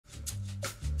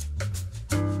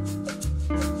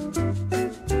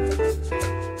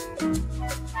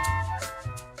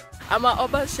I'm at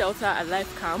Urban Shelter at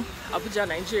Life Camp, Abuja,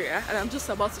 Nigeria, and I'm just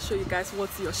about to show you guys what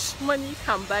your money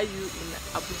can buy you in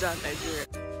Abuja, Nigeria.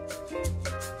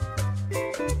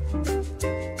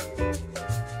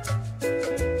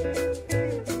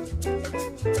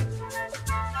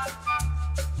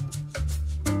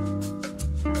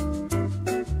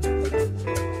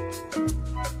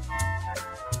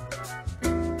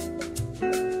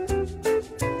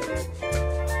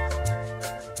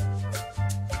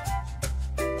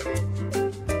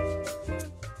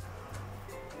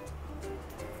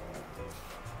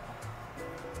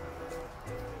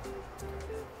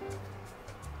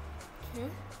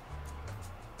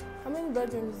 How many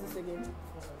bedrooms is this again?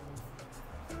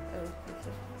 Oh,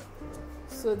 okay.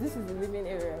 So this is the living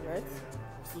area, right?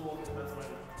 Still walking that way.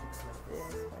 Yeah,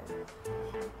 it's fine.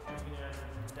 Living area,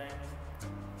 dining.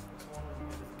 This one will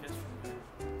be the guest room.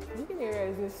 Living area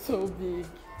isn't so big.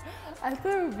 I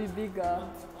thought it would be bigger.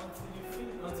 Until you feel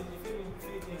in the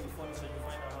furniture, you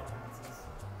find out how it is.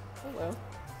 Oh well.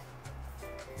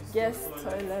 Guest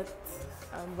toilet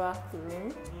and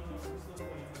bathroom.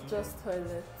 Just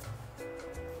toilet.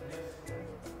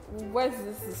 Where's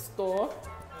this store? No,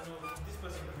 this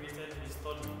person created a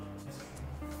study.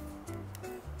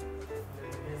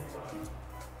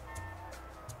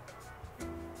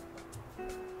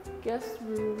 Guest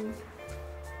room.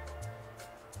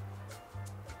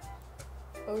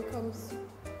 Oh, comes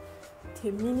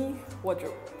a mini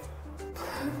wardrobe.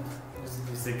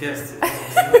 It's a guest.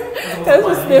 Tell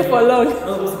us to stay for long. I'm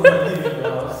supposed to live in the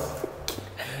house.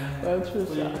 Well, true,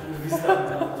 So sure. you visit and go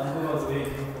out to where you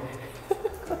came from.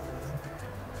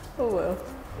 Oh well.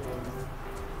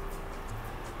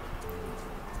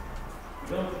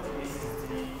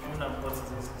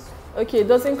 Okay, it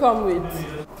doesn't come with.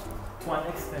 To an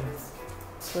extent.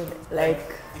 So like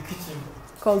The kitchen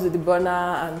comes with the burner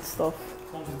and stuff.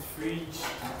 comes with fridge,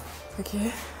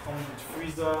 Okay. comes with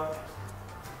freezer,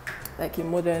 Like a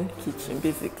modern kitchen,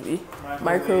 basically. microwave,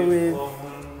 Microwave.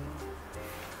 oven,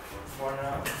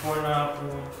 burner,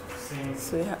 sink.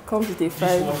 So it comes with a 5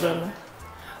 Dishwasher. burner.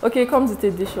 Okay, it comes with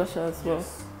a dishwasher as well.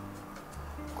 Yes.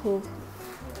 Cool.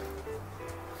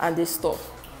 And a stove.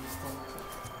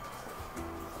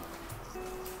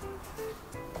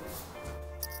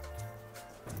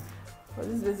 But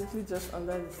this is basically just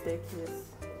under the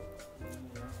staircase.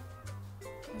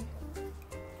 Okay.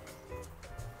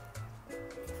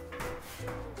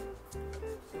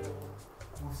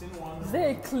 We've seen one. Is there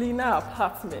a cleaner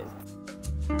apartment?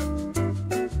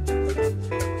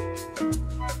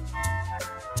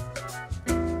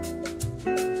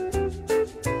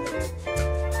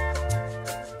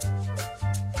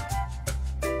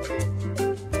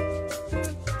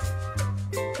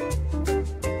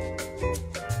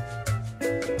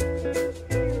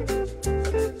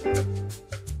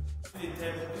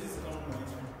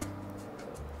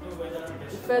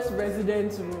 First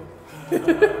residence room.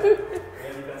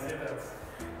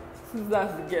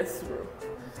 That's the guest room.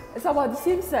 It's about the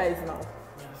same size now.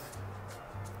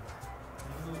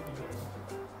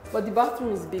 But the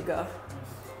bathroom is bigger.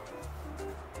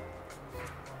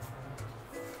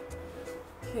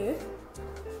 Okay.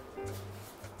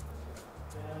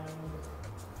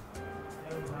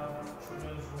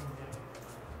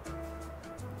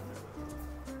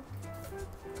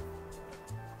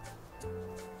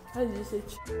 How did you say?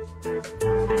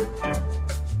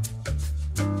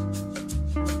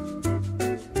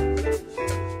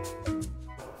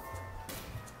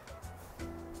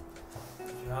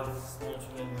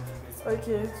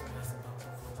 Okay.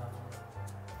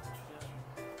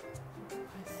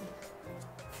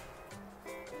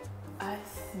 I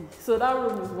see. So that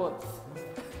room is what?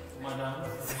 Madam.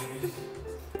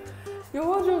 Your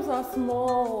wardrobes are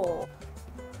small.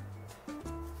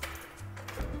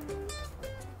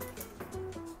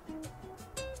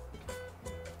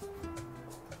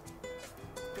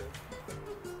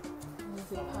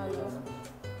 There's a parlor.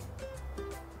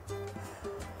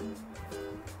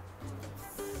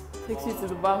 Takes you to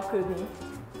the balcony.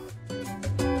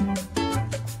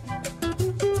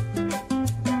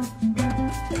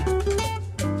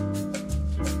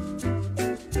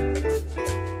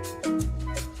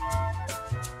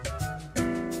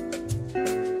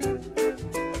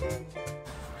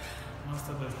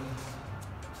 Master bedroom.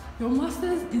 Your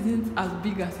master's isn't as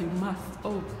big as your master.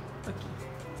 Oh, okay.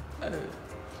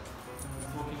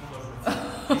 Walking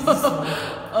closet. Is this small?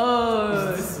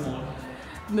 Oh. Is this small?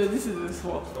 No, this is a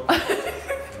swap.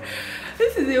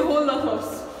 This is a whole lot of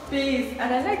space,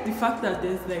 and I like the fact that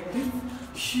there's like this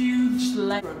huge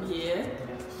light from here.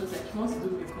 So it's like he wants to do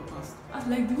makeup and stuff.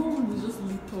 And like the whole room is just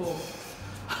lit up.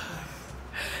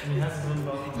 And it has its own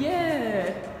balcony.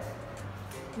 Yeah.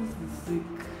 This is sick.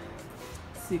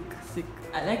 sick.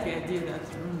 I like the idea that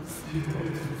rooms.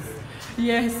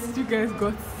 Yes, you guys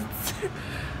got it.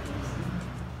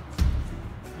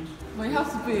 But you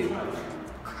have to put a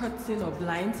curtain or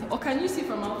blinds. Or can you see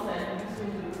from outside? A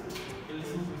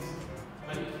little bit.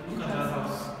 Like, look at that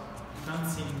house. You can't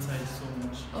see inside so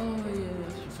much. Oh, yeah,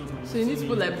 that's true. So you need to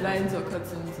put like blinds or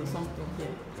curtains or something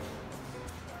here.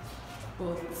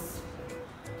 But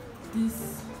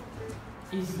this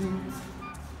isn't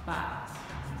bad.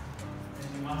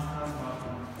 And the master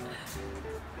bathroom.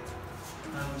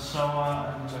 And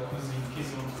shower and jacuzzi in case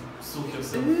you want to soak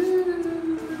yourself.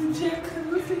 Ooh,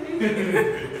 jacuzzi.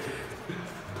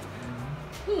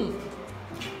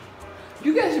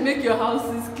 You guys should make your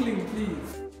houses clean,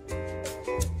 please.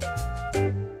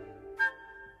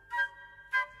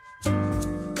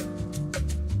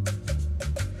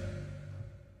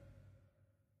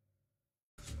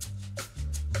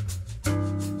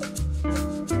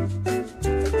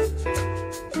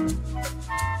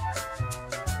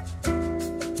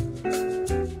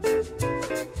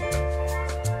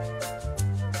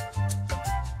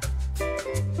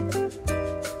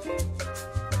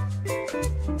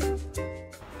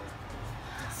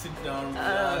 Sit down,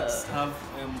 relax, have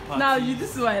party. Now,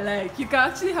 this is what I like. You can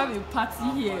actually have a party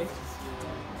here.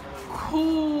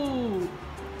 Cool.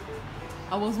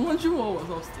 I was wondering what was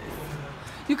upstairs.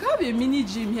 You can have a mini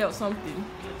gym here or something.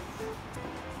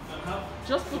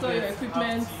 Just put all your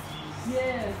equipment.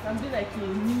 Yes, and be like a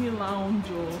mini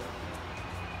lounge, or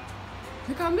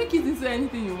you can make it into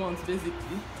anything you want,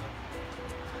 basically.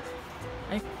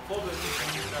 Like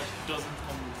 4-bedroom that doesn't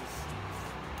come with this.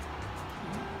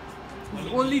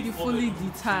 only the fully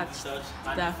detached and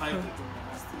that 5-bedroom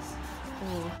upstairs.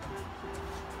 Oh.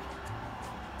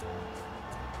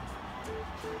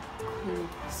 Cool.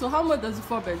 So how much does the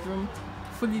 4-bedroom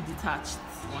fully detached?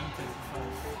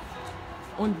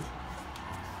 135. Only.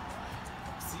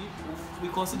 See, we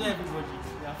consider everybody.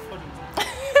 We are affordable.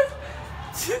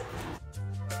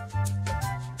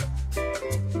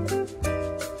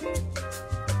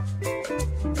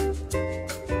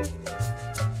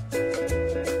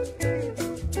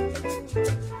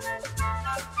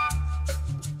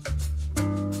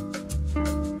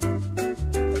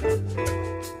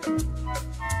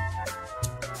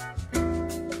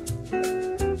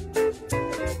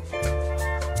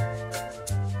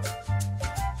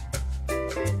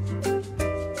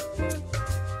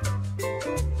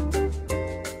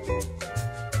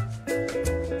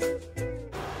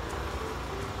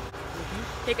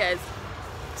 Hey guys,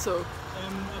 so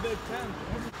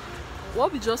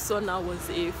what we just saw now was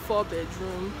a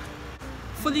 4-bedroom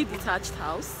fully detached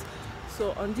house.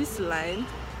 So on this line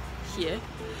here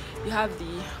you have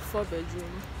the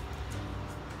 4-bedroom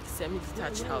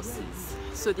semi-detached houses.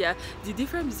 So the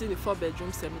difference between the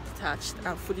 4-bedroom semi-detached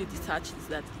and fully detached is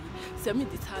that the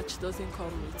semi-detached doesn't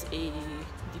come with the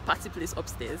party place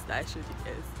upstairs that I showed you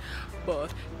guys,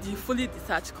 but the fully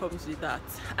detached comes with that,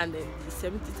 and then the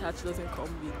semi-detached doesn't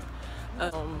come with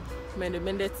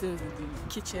many things in the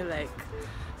kitchen, like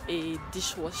a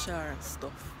dishwasher and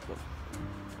stuff. But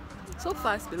so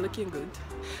far it's been looking good.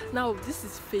 Now this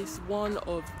is phase 1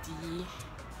 of the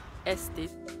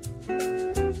estate.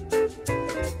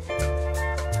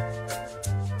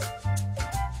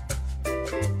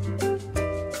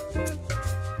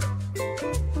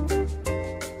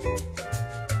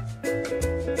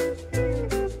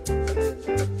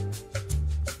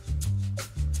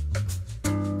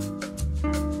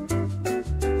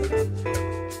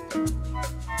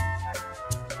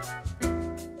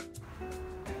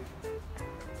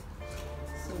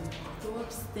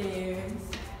 Upstairs.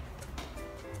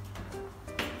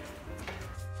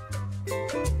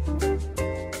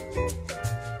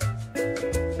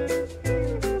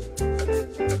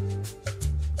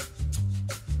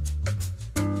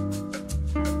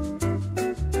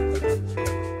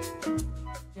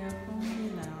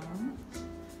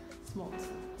 Small.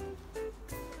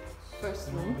 First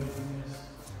room.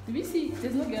 Did we see?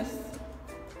 There's no guest.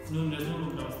 No, there's no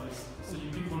room downstairs. So you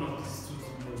pick one of these two to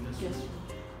be on this Yes. room.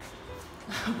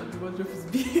 But the wardrobe is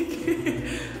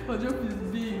big. Wardrobe is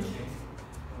big.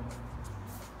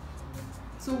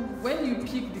 So when you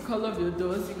pick the color of your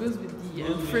doors, it goes with the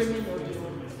framing of your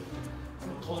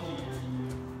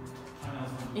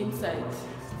inside.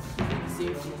 The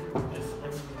same thing.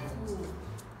 Cool.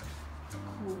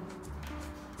 Cool.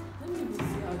 Let me even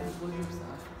see how the wardrobes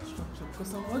are structured, because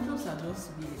some wardrobes are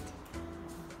just weird.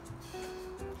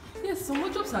 Yes, some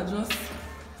wardrobes are just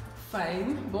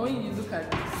fine, but when you look at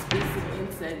the spacing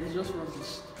inside, it's just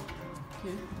rubbish.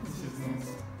 Okay, this is nice.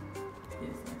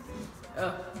 Yes, nice.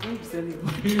 Don't be selling.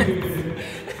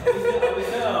 I will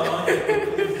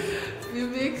It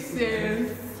makes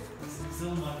sense. So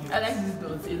much. I like these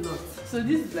doors a lot. So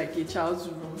this is like a child's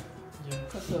room Yeah.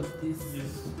 because of this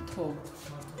Yes. tub.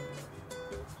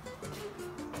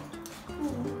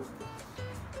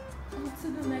 On to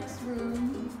the next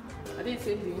room. Are they the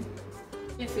same thing?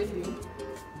 Yeah, same thing.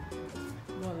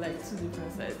 No, like two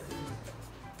different sides.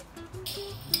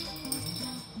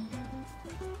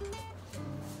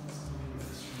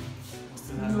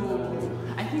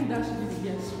 No, I think that should be the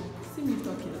guest room. See me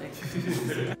talking like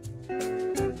this.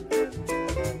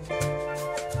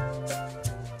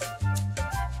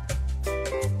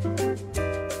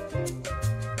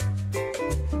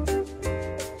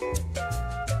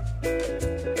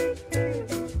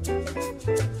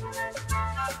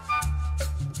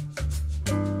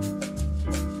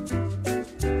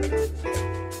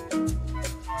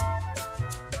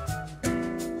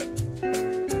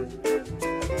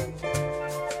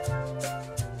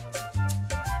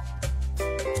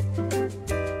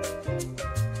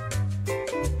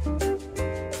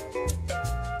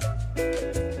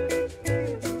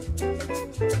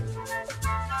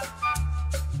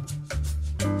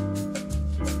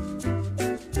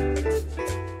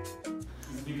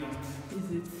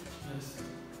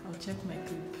 Check my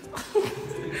clip.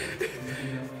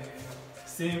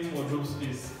 Same wardrobe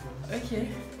space. Okay.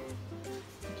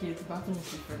 Okay, the bathroom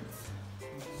is different.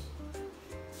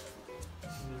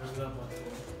 This is the regular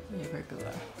bathroom. Yeah,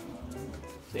 regular.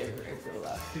 Very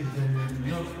regular.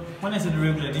 You know, when I said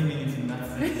regular, I didn't mean it in that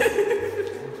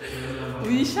sense.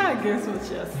 We shall guess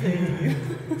what you're saying.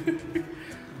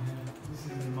 This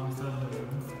is the master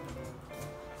bedroom.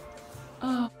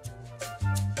 Oh.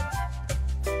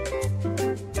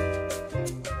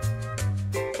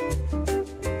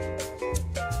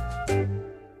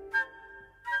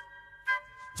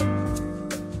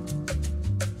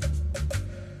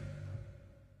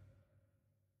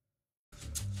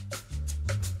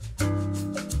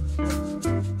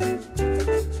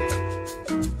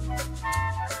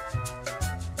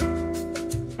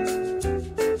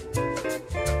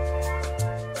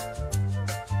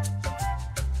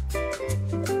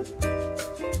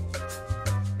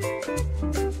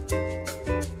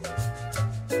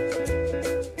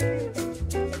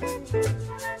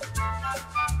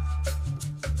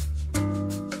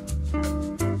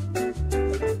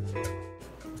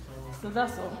 So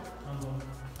that's all.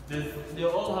 They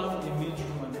all have a main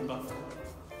room and a bathroom.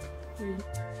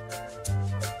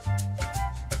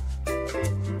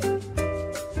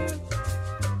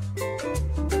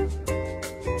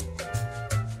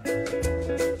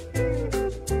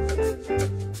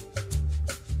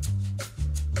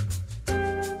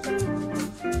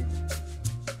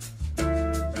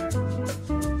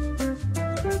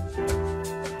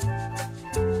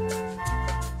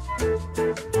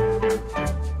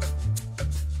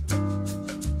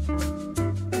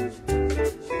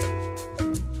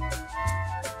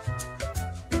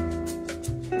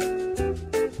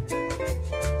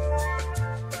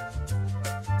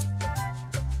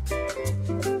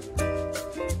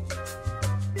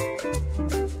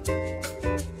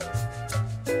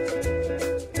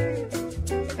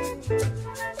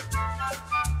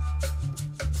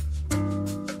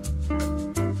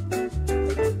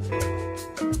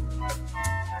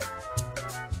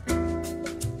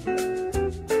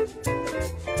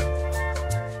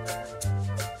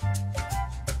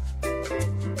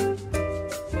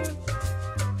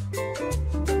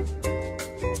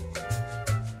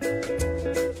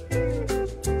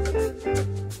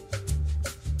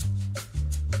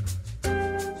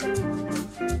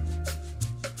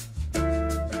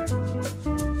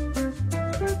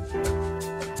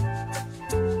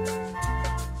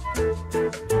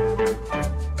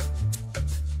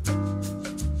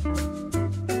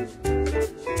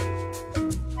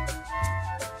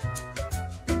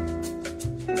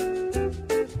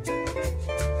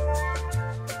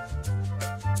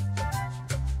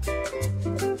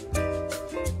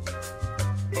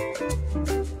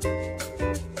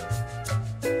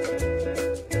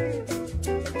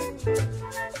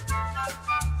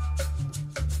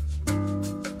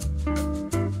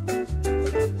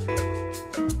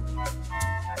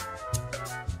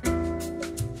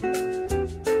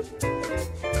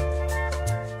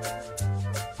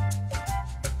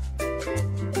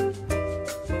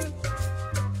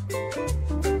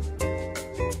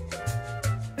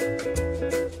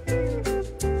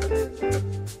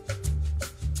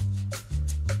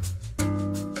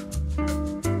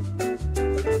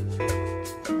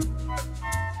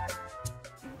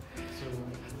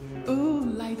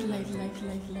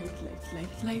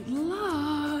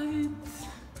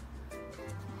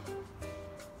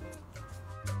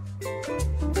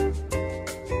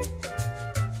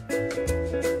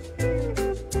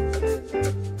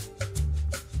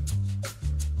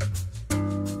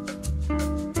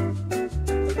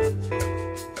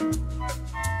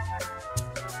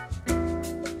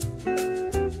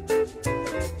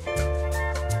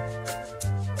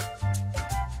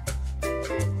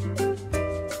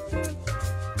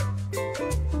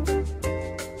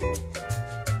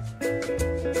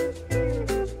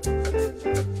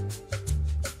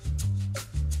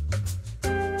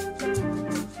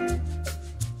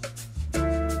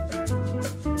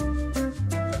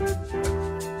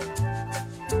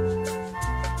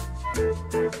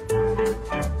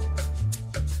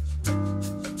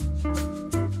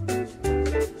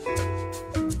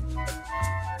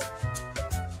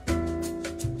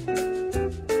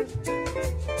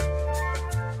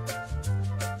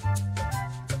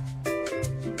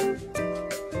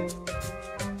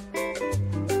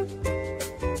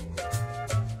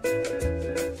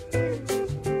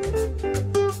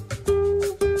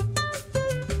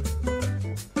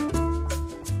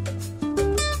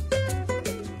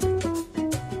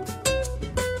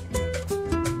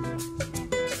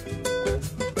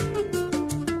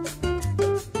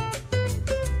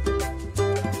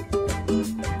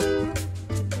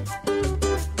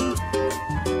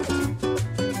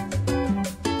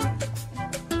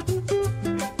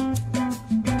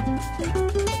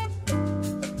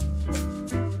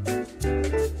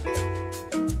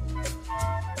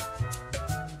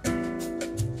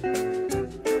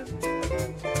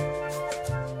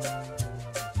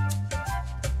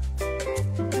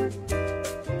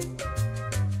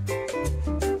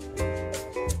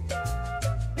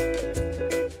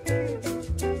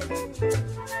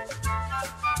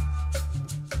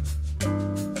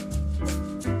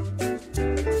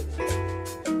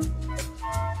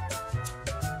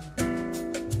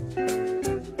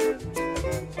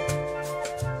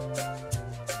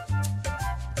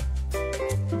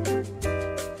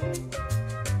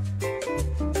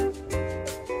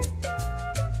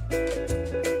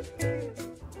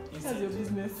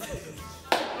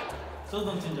 Just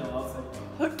don't change our outside.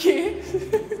 Okay.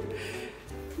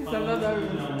 It's another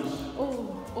room.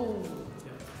 Oh.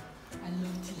 Yeah. I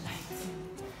love the lighting.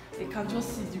 They can just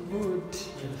see the road.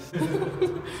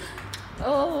 Yes.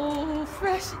 Oh,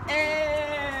 fresh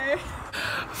air!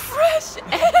 Fresh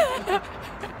air!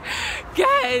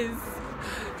 Guys,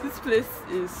 this place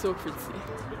is so pretty.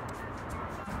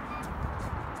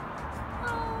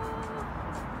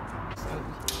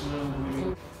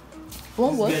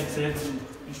 What was? Said to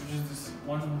introduce this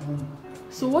one room.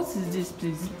 So what is this,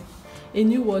 please? A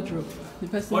new wardrobe. The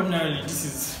person. Ordinarily, this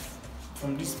is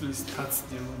from this place starts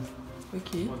the room.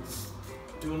 Okay. But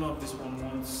the owner of this one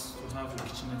wants to have a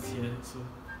kitchenette here, so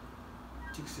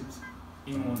takes it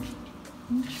inward.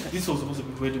 This was supposed to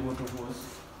be where the wardrobe was.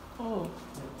 Oh.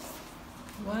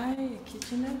 Why a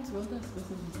kitchenette? Well, that's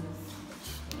person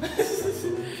business. We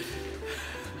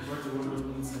brought the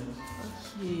wardrobe inside.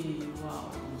 Okay,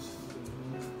 wow.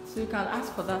 So you can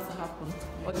ask for that to happen.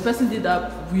 Or the person did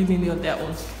that willingly on their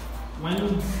own.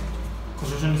 When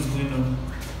construction is going on,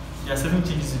 there are certain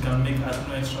changes you can make at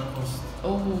no extra cost.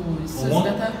 Oh, so But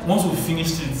it's better. once we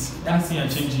finished it, dancing and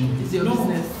changing, It's your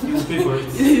business. You will pay for it.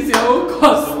 It's your own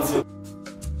cost.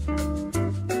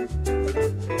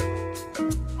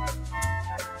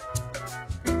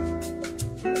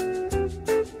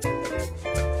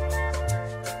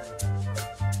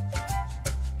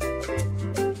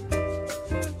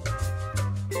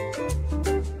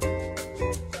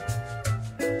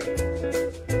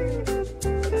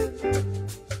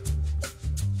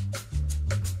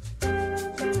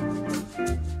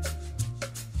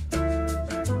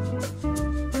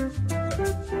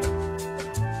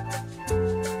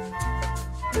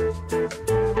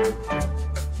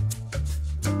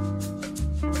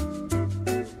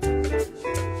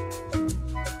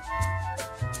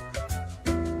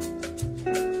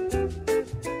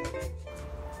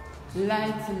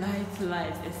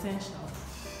 Light, essential.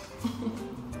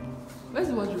 Where's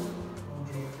the wardrobe?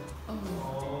 Oh.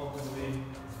 All the way to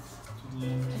the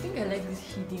end. I think I like these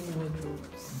hidden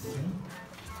wardrobes. I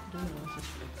don't know what it's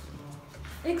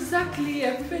like. Exactly, I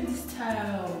prefer these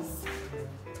tiles.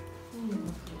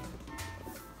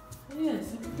 Yes,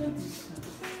 I prefer these tiles.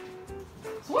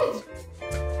 So what is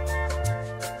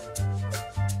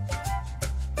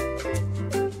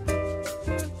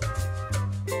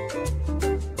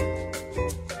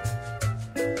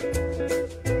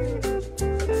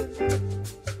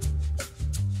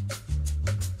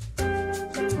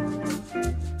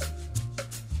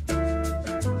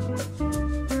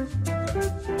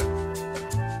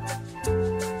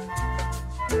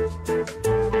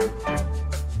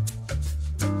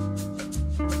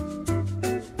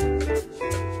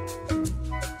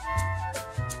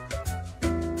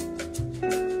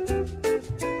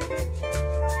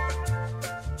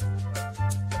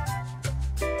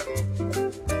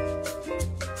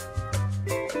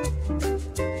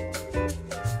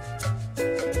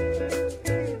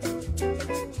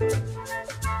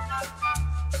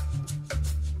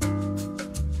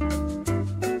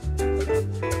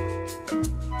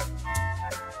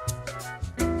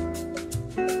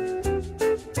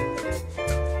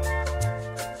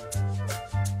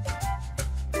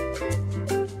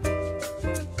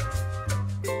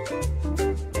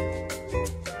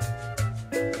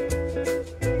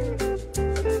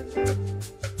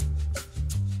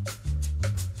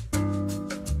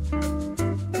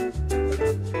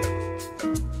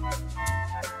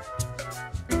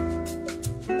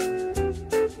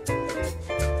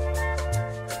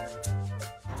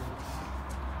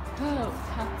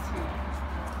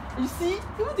You see,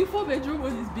 even the 4-bedroom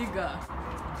one is bigger.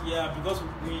 Yeah, because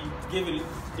we gave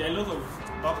there are a lot of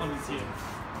balconies here.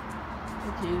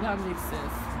 Okay, that makes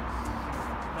sense.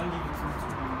 Can't give it too much.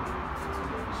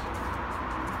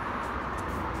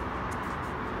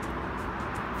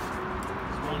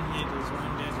 There's one here, there's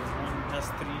one there, there's one, that's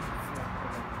 3,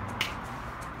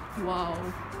 4. Wow.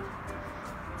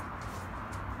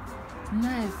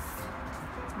 Nice.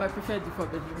 But I prefer the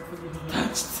 4-bedroom fully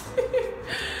detached.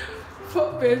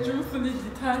 4-bedroom fully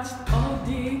detached all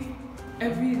day,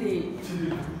 every day.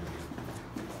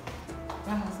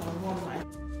 That has a one life.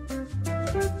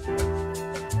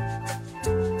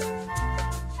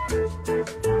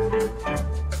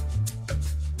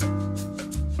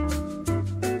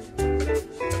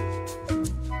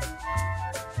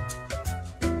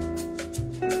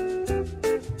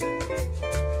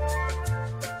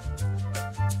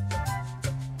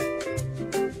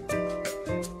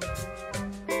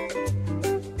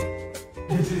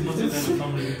 This is not a kind of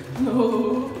family. No.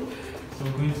 So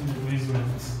we're going to the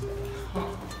basement.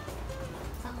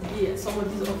 That could be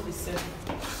somebody's office.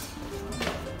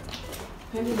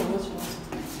 Depending on what you want to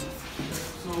do.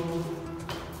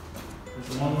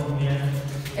 there's one room here.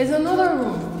 It's another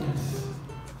room. Yes.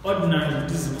 Ordinarily,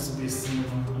 this is supposed to be a cinema.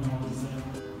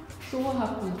 So what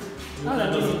happened? Your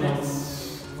dad doesn't want.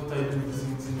 What are you doing with the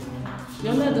cinema?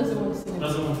 Your dad doesn't want cinema.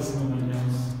 Doesn't want the cinema in the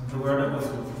house. The word was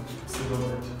still on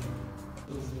it.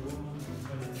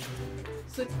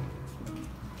 So,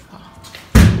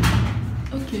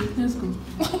 okay, let's go.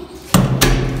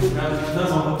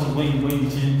 That's what happens when you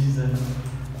change the.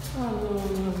 Oh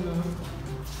no.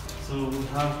 So we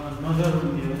have another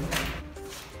room here.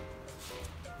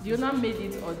 You not made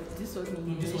it, or this was the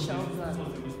initial plan?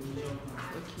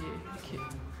 Okay.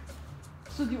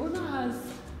 So the owner has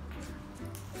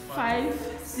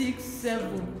 5, 6,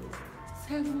 7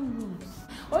 rooms.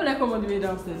 Why would I come all the way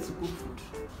downstairs to cook food?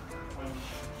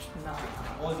 Nah.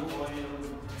 All the oil.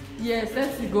 Yes,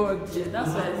 let's go on there. That's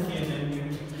why.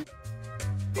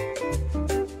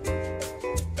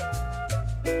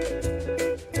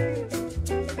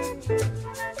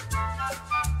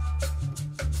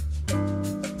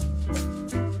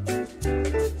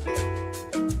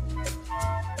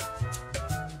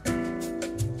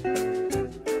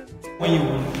 When you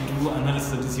do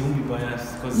analysis of this, you won't be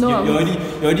biased because No, you're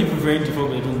already preferring to 4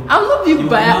 bedroom. I'll not be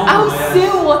biased. I'll say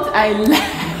what I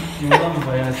like. You will not be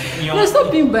biased. No, it's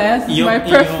not being biased. It's my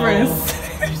preference.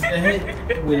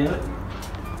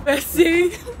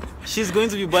 She's going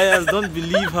to be biased. Don't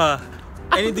believe her.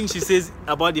 Anything she says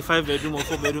about the 5 bedroom or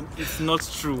 4 bedroom, it's not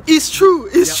true. It's true.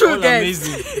 It's true, guys.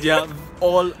 Amazing. They are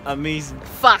all amazing.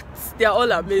 Facts. They are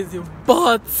all amazing.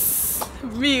 But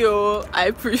me,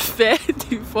 I prefer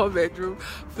the 4 bedroom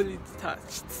fully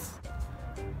detached.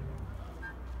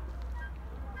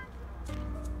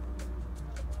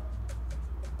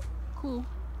 Cool.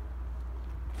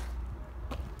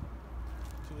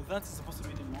 So that is supposed to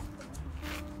be the mosque.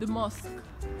 The mosque.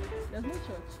 There's no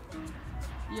church.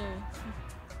 Yeah.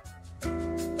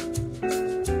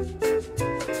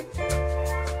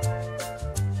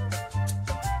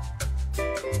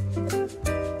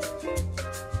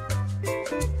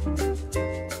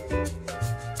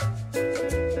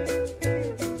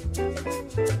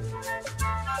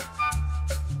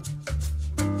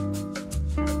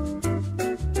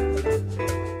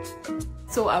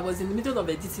 So I was in the middle of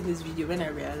editing this video when I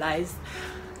realized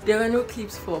there were no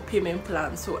clips for payment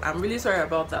plans, so I'm really sorry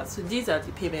about that. So these are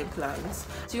the payment plans.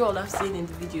 So you all have seen in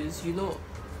the videos, you know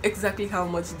exactly how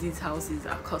much these houses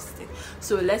are costing.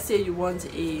 So let's say you want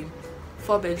a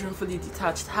 4 bedroom fully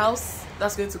detached house,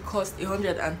 that's going to cost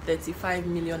 135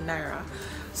 million naira.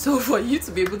 So for you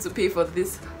to be able to pay for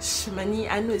this money,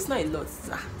 I know it's not a lot,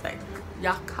 like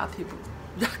you're capable.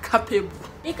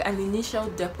 Make an initial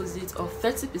deposit of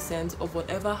 30% of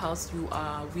whatever house you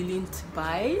are willing to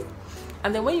buy,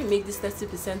 and then when you make this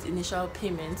 30% initial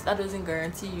payment, that doesn't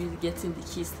guarantee you getting the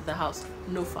keys to the house.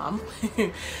 No fam.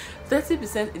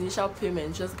 30% initial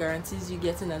payment just guarantees you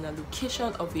getting an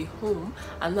allocation of a home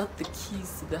and not the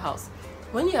keys to the house.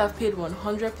 When you have paid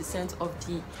 100% of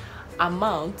the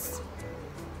amount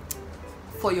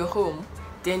for your home,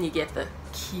 then you get the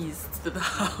keys to the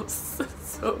house.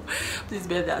 So please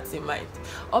bear that in mind.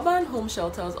 Urban home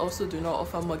shelters also do not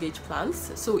offer mortgage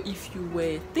plans, so if you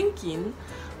were thinking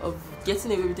of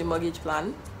getting away with a mortgage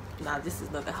plan, nah, this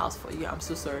is not the house for you. I'm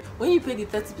so sorry. When you pay the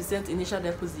 30% initial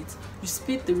deposit, you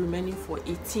split the remaining for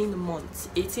 18 months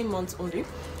only.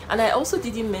 And I also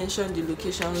didn't mention the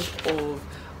locations of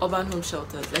urban home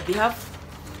shelters. Like, they have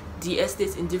the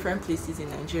estates in different places in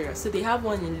Nigeria. So they have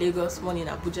one in Lagos, one in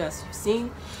Abuja, as you've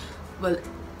seen. Well,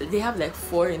 they have like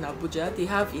 4 in Abuja, they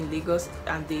have in Lagos,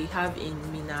 and they have in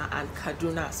Minna and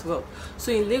Kaduna as well.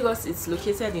 So in Lagos, it's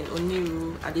located in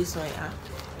Oniru, Adesoya.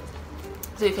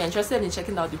 So if you're interested in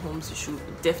checking out the homes, you should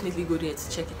definitely go there to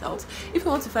check it out. If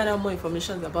you want to find out more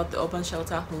information about the urban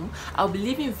shelter home, I'll be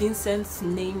leaving Vincent's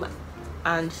name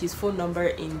and his phone number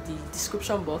in the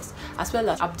description box, as well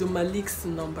as Abdumaliks'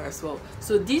 number as well.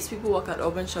 So these people work at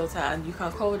urban shelter, and you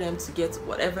can call them to get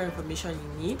whatever information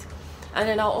you need. And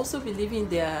then I'll also be leaving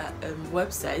their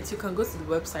website. You can go to the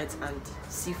website and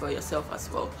see for yourself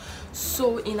as well.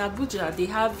 So in Abuja, they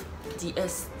have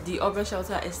the urban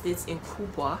shelter estates in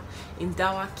Kubwa, in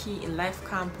Dawaki, in Life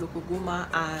Camp, Lokogoma,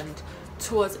 and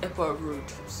towards Airport Road.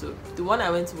 So the one I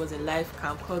went to was a Life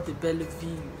Camp called the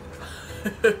Bellevue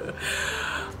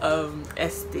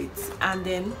estate. And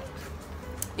then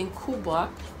in Kubwa,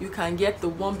 you can get the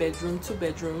 1 bedroom, 2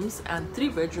 bedrooms, and 3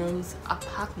 bedrooms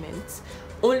apartments.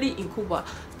 Only in Kubwa.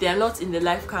 They are not in the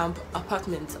Life Camp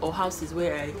apartments or houses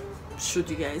where I showed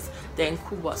you guys. They're in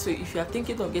Kubwa. So if you are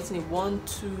thinking of getting a 1,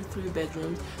 2, 3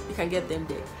 bedrooms, you can get them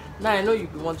there. Now I know you'll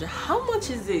be wondering, how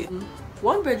much is it?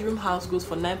 1 bedroom house goes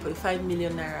for 9.5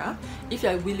 million naira if you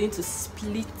are willing to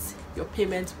split your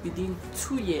payment within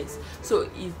 2 years. So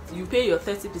if you pay your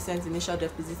 30% initial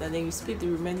deposit and then you split the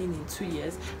remaining in 2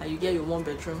 years, and you get your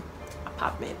 1-bedroom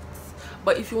apartment.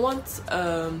 But if you want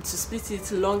to split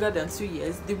it longer than 2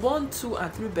 years, the 1, 2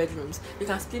 and 3 bedrooms, you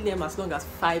can split them as long as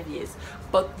 5 years.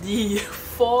 But the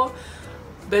 4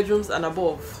 bedrooms and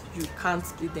above, you can't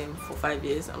split them for 5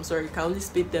 years. I'm sorry, you can only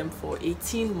split them for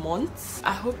 18 months.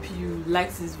 I hope you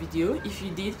liked this video. If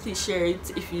you did, please share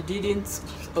it. If you didn't,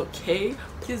 okay,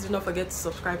 please do not forget to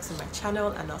subscribe to my channel,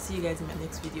 and I'll see you guys in my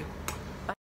next video.